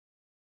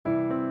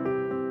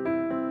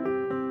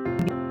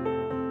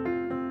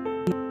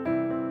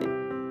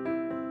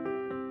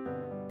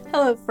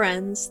Hello,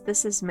 friends.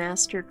 This is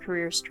Master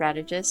Career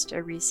Strategist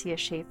Aricia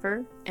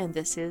Schaefer, and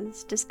this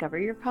is Discover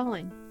Your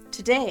Calling.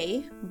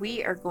 Today,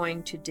 we are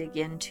going to dig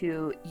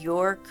into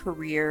your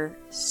career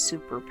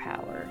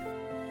superpower.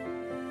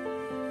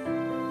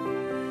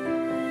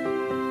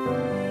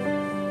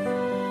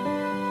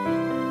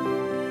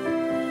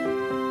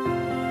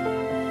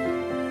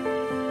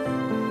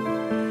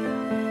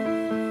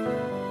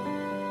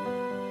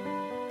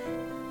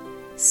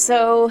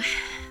 So,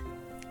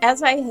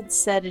 as I had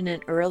said in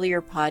an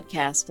earlier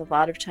podcast, a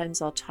lot of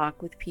times I'll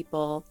talk with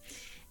people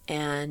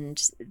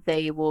and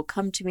they will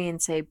come to me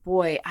and say,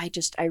 boy, I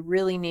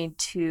really need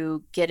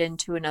to get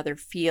into another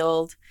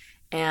field.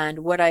 And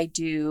what I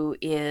do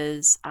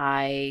is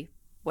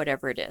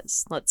whatever it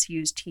is, let's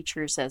use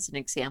teachers as an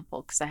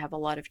example, because I have a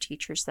lot of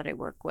teachers that I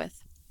work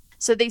with.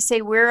 So they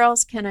say, where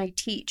else can I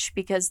teach?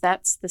 Because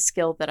that's the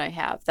skill that I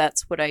have.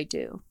 That's what I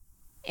do.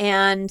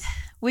 And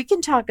we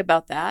can talk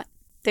about that.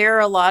 There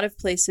are a lot of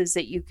places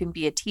that you can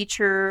be a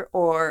teacher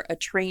or a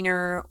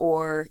trainer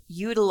or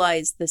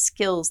utilize the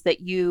skills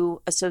that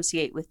you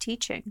associate with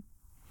teaching.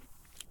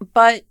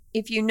 But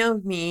if you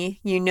know me,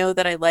 you know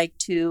that I like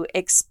to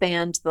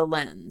expand the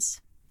lens.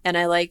 And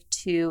I like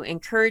to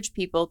encourage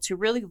people to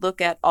really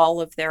look at all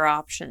of their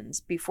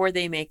options before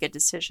they make a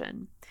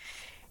decision.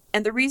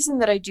 And the reason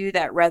that I do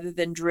that, rather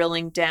than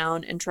drilling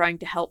down and trying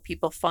to help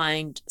people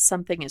find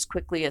something as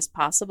quickly as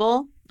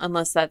possible,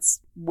 unless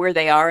that's where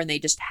they are and they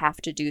just have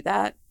to do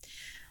that,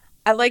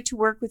 I like to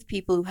work with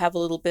people who have a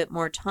little bit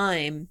more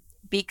time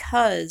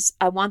because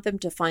I want them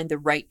to find the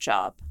right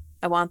job.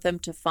 I want them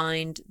to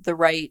find the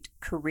right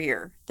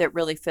career that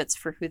really fits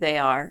for who they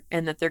are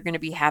and that they're going to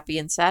be happy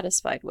and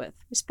satisfied with.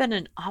 We spend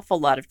an awful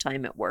lot of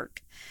time at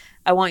work.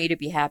 I want you to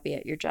be happy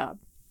at your job.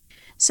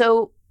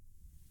 So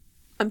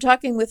I'm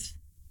talking with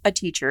a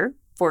teacher,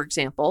 for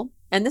example,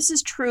 and this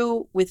is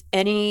true with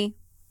any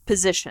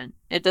position.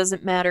 It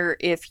doesn't matter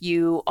if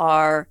you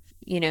are,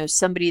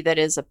 somebody that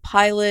is a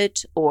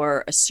pilot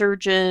or a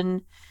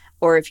surgeon,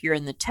 or if you're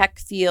in the tech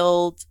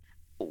field,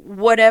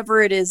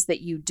 whatever it is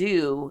that you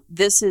do,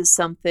 this is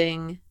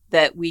something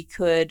that we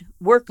could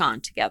work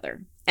on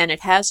together. And it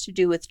has to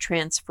do with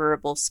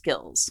transferable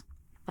skills.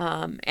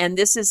 And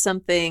this is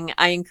something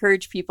I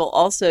encourage people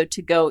also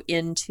to go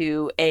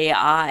into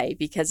AI,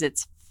 because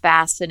it's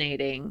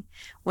fascinating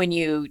when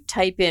you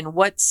type in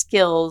what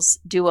skills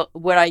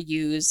would I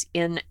use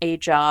in a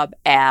job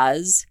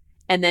as,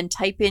 and then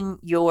type in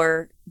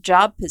your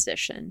job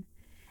position.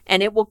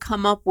 And it will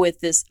come up with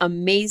this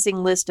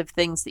amazing list of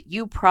things that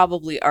you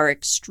probably are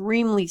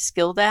extremely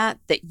skilled at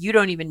that you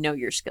don't even know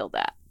you're skilled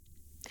at.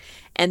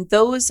 And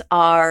those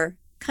are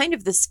kind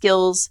of the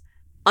skills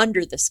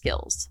under the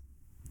skills.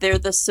 They're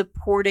the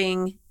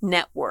supporting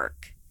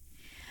network.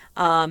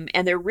 And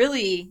they're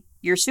really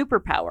your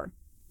superpower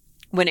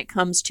when it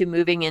comes to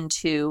moving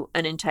into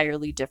an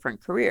entirely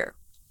different career.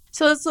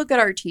 So let's look at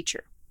our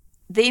teacher.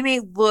 They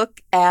may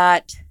look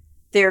at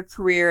their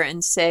career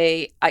and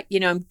say,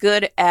 I'm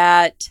good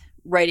at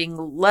writing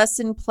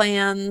lesson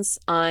plans.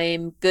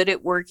 I'm good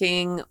at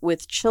working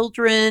with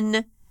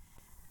children.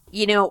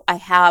 I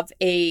have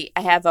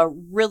a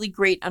really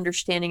great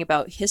understanding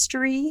about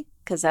history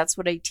because that's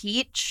what I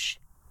teach.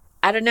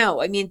 I don't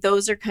know.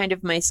 Those are kind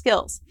of my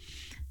skills.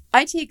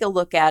 I take a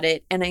look at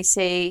it and I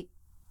say,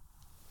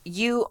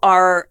 you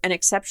are an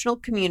exceptional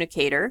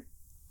communicator.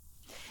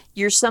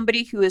 You're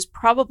somebody who is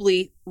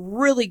probably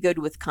really good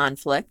with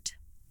conflict.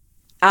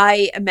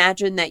 I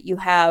imagine that you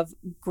have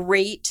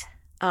great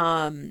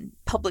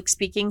public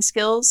speaking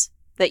skills,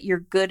 that you're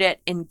good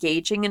at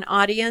engaging an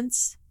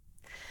audience.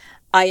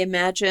 I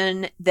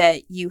imagine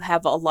that you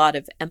have a lot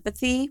of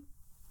empathy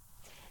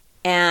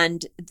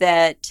and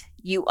that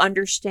you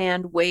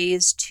understand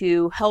ways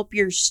to help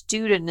your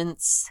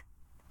students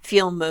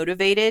feel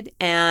motivated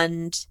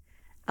and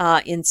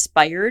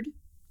inspired.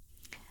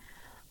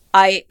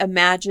 I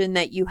imagine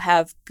that you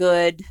have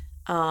good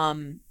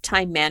time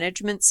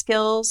management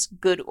skills,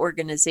 good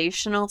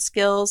organizational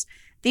skills.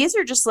 These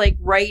are just like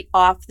right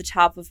off the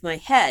top of my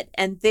head.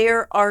 And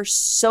there are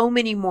so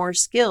many more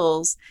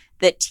skills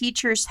that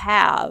teachers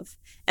have.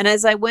 And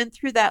as I went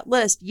through that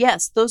list,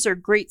 yes, those are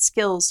great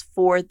skills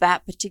for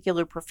that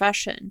particular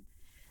profession.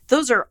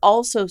 Those are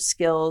also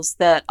skills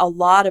that a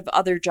lot of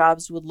other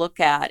jobs would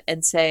look at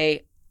and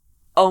say,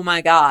 oh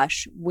my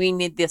gosh, we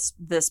need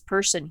this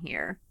person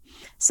here.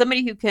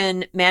 Somebody who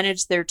can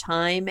manage their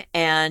time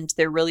and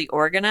they're really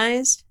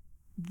organized.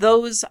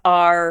 Those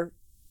are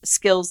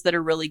skills that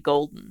are really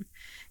golden,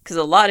 because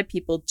a lot of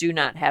people do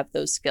not have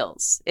those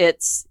skills.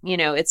 It's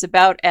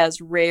about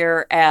as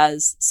rare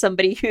as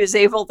somebody who's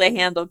able to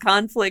handle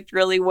conflict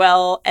really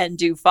well and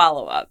do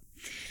follow-up.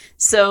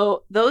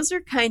 So those are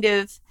kind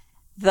of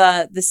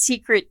the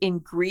secret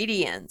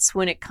ingredients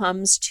when it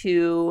comes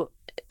to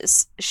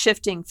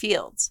shifting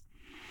fields.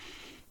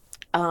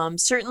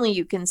 Certainly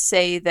you can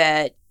say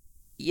that,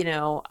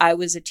 I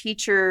was a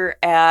teacher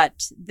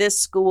at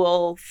this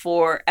school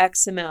for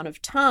X amount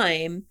of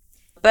time,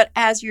 but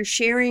as you're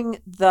sharing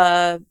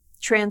the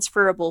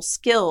transferable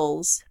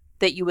skills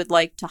that you would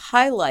like to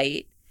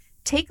highlight,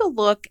 take a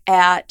look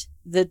at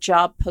the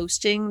job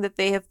posting that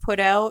they have put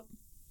out,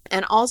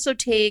 and also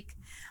take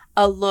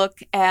a look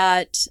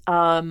at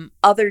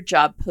other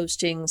job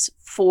postings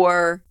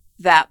for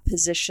that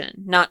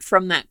position, not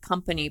from that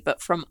company,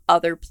 but from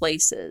other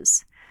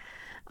places.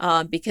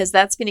 Because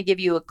that's going to give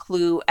you a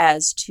clue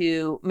as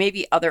to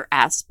maybe other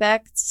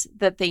aspects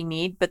that they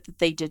need, but that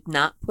they did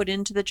not put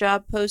into the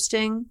job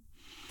posting.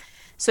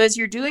 So as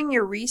you're doing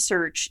your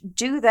research,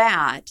 do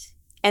that,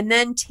 and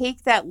then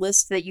take that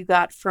list that you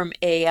got from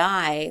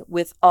AI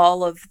with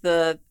all of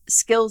the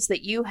skills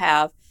that you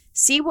have,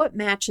 see what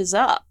matches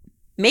up.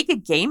 Make a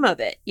game of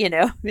it, be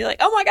like,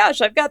 oh my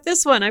gosh, I've got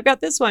this one,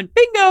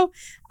 bingo.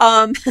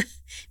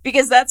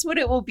 Because that's what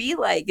it will be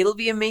like. It'll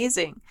be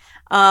amazing.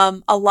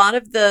 A lot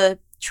of the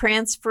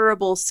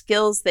transferable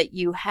skills that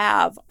you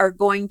have are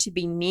going to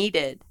be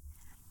needed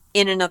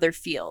in another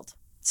field.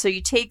 So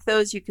you take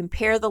those, you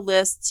compare the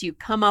lists, you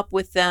come up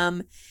with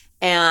them,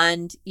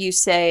 and you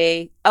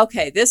say,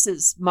 okay, this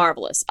is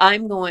marvelous. I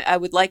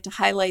would like to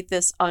highlight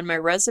this on my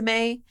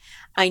resume.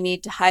 I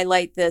need to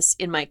highlight this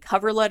in my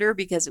cover letter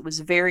because it was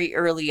very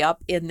early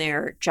up in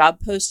their job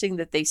posting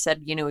that they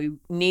said, we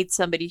need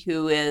somebody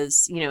who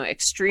is,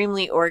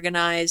 extremely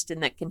organized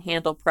and that can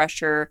handle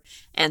pressure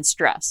and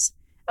stress.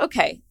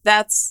 Okay,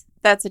 that's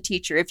a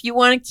teacher. If you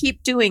want to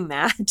keep doing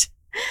that,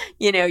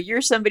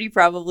 you're somebody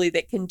probably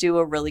that can do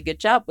a really good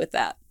job with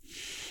that.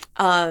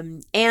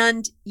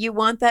 And you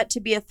want that to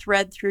be a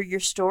thread through your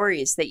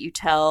stories that you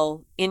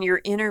tell in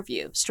your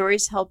interview.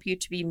 Stories help you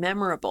to be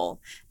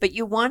memorable, but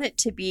you want it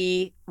to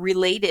be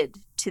related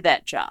to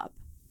that job.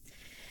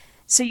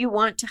 So you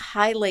want to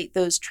highlight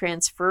those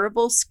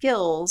transferable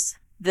skills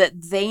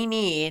that they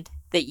need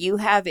that you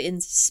have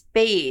in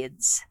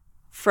spades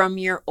from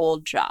your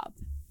old job,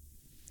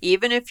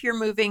 even if you're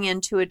moving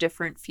into a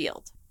different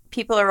field.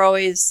 People are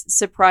always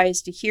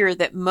surprised to hear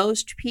that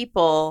most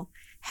people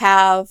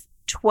have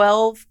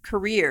 12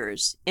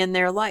 careers in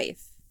their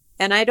life.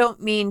 And I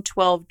don't mean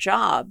 12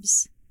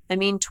 jobs. I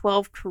mean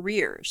 12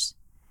 careers.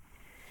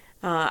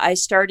 I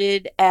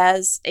started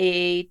as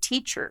a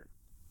teacher,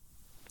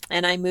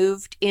 and I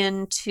moved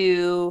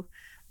into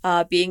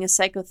being a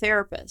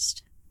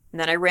psychotherapist.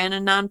 And then I ran a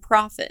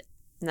nonprofit.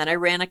 And then I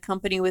ran a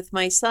company with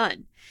my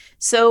son.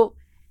 So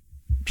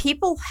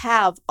people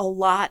have a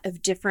lot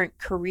of different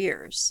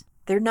careers.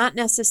 They're not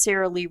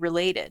necessarily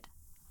related,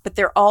 but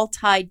they're all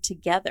tied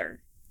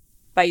together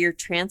by your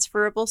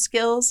transferable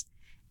skills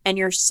and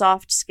your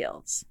soft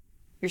skills.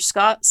 Your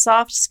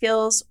soft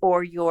skills,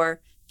 or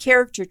your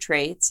character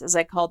traits, as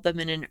I called them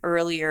in an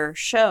earlier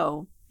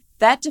show,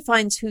 that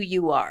defines who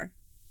you are.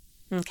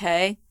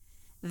 Okay?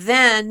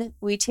 Then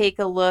we take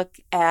a look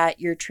at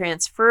your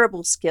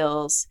transferable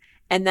skills,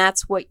 and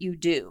that's what you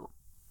do.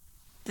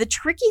 The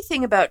tricky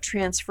thing about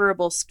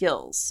transferable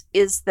skills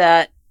is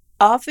that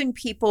often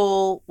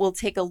people will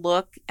take a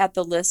look at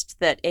the list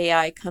that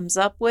AI comes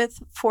up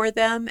with for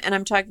them, and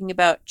I'm talking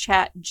about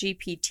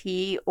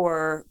ChatGPT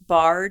or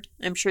Bard.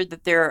 I'm sure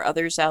that there are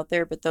others out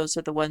there, but those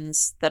are the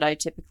ones that I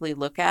typically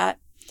look at.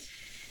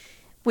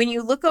 When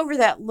you look over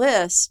that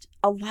list,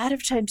 a lot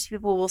of times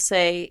people will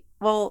say,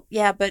 well,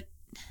 yeah, but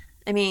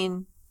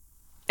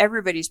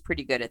everybody's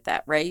pretty good at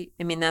that, right?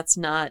 That's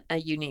not a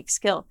unique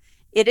skill.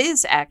 It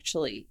is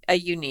actually a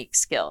unique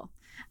skill.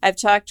 I've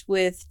talked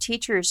with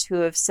teachers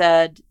who have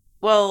said,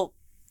 well,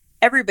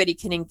 everybody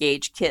can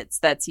engage kids.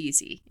 That's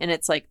easy. And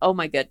it's like, oh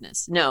my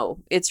goodness. No,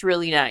 it's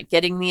really not.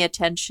 Getting the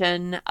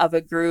attention of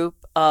a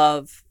group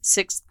of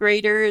sixth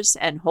graders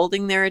and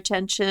holding their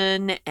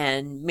attention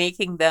and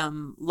making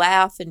them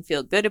laugh and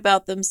feel good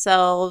about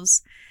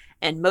themselves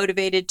and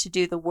motivated to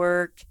do the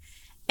work,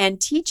 and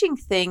teaching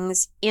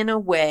things in a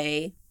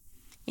way,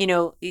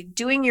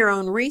 doing your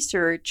own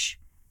research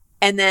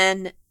and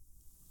then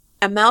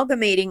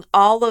amalgamating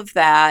all of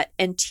that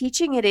and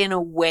teaching it in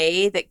a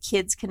way that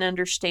kids can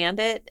understand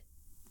it,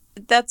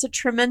 that's a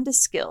tremendous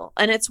skill.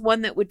 And it's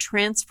one that would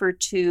transfer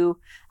to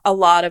a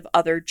lot of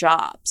other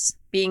jobs.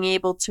 Being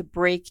able to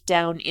break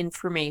down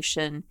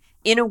information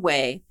in a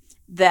way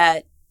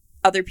that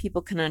other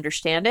people can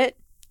understand it,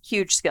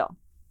 huge skill.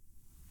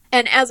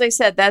 And as I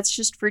said, that's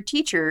just for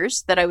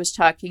teachers that I was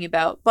talking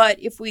about. But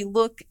if we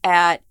look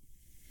at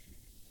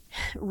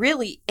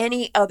really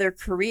any other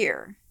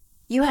career,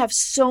 you have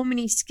so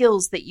many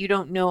skills that you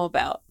don't know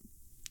about.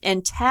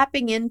 And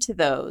tapping into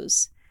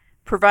those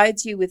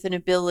provides you with an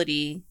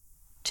ability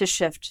to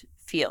shift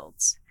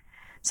fields.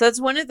 So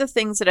that's one of the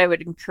things that I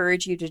would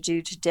encourage you to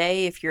do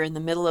today if you're in the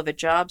middle of a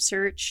job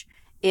search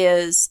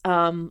is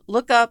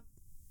look up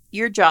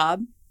your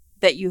job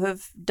that you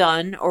have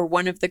done, or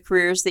one of the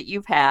careers that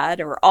you've had,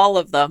 or all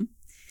of them,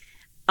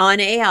 on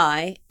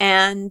AI,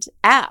 and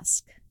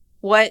ask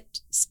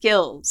what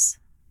skills,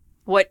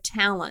 what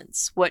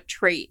talents, what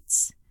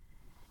traits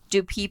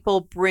do people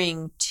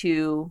bring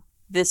to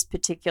this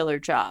particular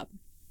job?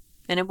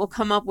 And it will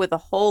come up with a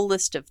whole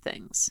list of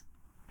things.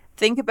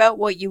 Think about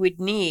what you would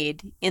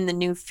need in the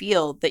new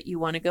field that you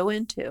want to go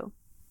into,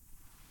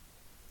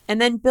 and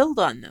then build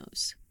on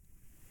those.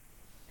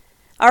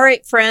 All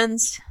right,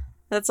 friends,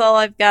 that's all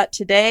I've got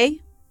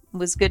today. It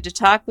was good to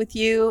talk with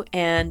you,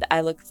 and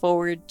I look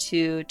forward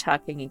to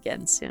talking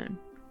again soon.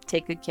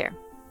 Take good care.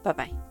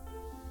 Bye-bye.